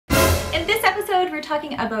In this episode, we're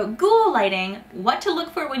talking about ghoul lighting, what to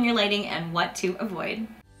look for when you're lighting, and what to avoid.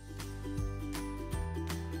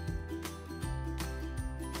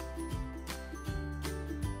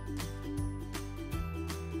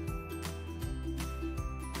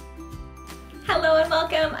 Hello and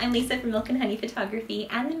welcome. I'm Lisa from Milk and Honey Photography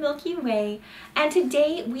and the Milky Way, and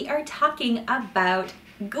today we are talking about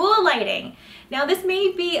ghoul lighting. Now this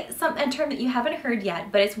may be a term that you haven't heard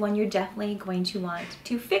yet, but it's one you're definitely going to want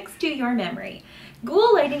to fix to your memory.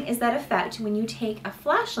 Ghoul lighting is that effect when you take a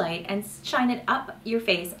flashlight and shine it up your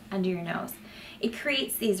face under your nose. It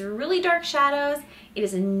creates these really dark shadows. It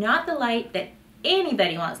is not the light that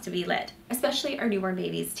anybody wants to be lit, especially our newborn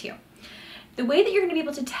babies too. The way that you're going to be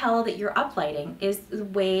able to tell that you're uplighting is the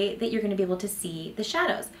way that you're going to be able to see the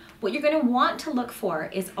shadows. What you're going to want to look for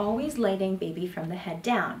is always lighting baby from the head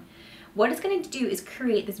down. What it's going to do is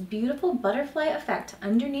create this beautiful butterfly effect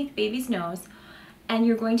underneath baby's nose, and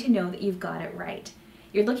you're going to know that you've got it right.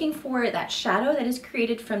 You're looking for that shadow that is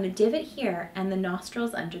created from the divot here and the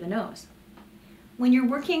nostrils under the nose. When you're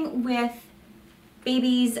working with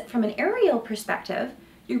babies from an aerial perspective,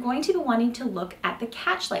 you're going to be wanting to look at the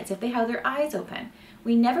catch lights if they have their eyes open.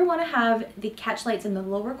 We never want to have the catch lights in the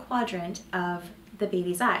lower quadrant of the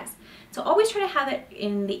baby's eyes. So always try to have it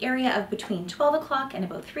in the area of between 12 o'clock and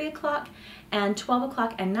about 3 o'clock and 12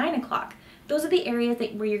 o'clock and 9 o'clock. Those are the areas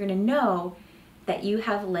where you're going to know that you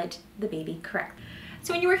have lit the baby correct.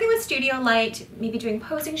 So when you're working with studio light, maybe doing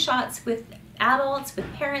posing shots with adults,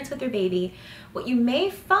 with parents, with their baby, what you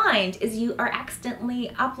may find is you are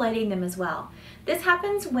accidentally uplighting them as well. This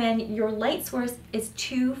happens when your light source is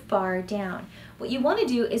too far down. What you want to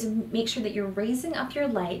do is make sure that you're raising up your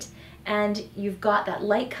light and you've got that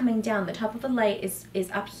light coming down. The top of the light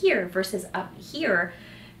is up here versus up here,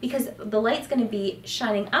 because the light's going to be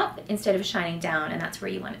shining up instead of shining down, and that's where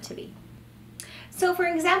you want it to be. So for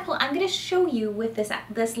example, I'm going to show you with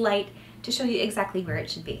this light to show you exactly where it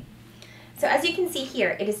should be. So as you can see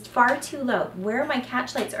here, it is far too low. Where my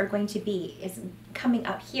catch lights are going to be is coming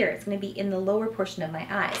up here. It's going to be in the lower portion of my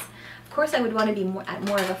eyes. Of course, I would want to be at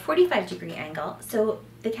more of a 45-degree angle, so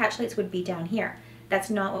the catch lights would be down here. That's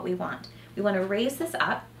not what we want. We want to raise this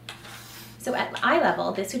up. So at eye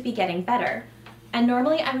level, this would be getting better. And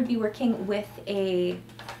normally I would be working with a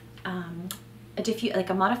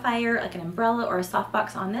modifier, like an umbrella or a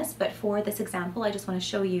softbox on this, but for this example, I just want to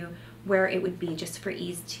show you where it would be just for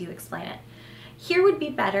ease to explain it. Here would be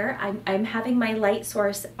better. I'm having my light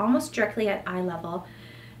source almost directly at eye level,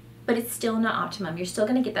 but it's still not optimum. You're still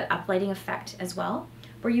going to get that uplighting effect as well.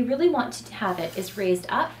 Where you really want to have it is raised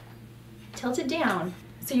up, tilted down,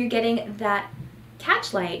 so you're getting that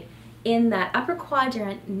catch light in that upper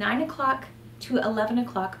quadrant, 9 o'clock to 11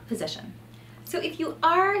 o'clock position. So if you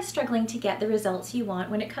are struggling to get the results you want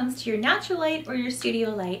when it comes to your natural light or your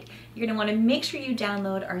studio light, you're going to want to make sure you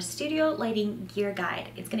download our studio lighting gear guide.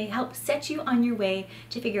 It's going to help set you on your way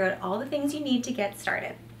to figure out all the things you need to get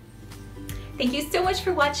started. Thank you so much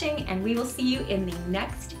for watching, and we will see you in the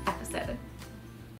next episode.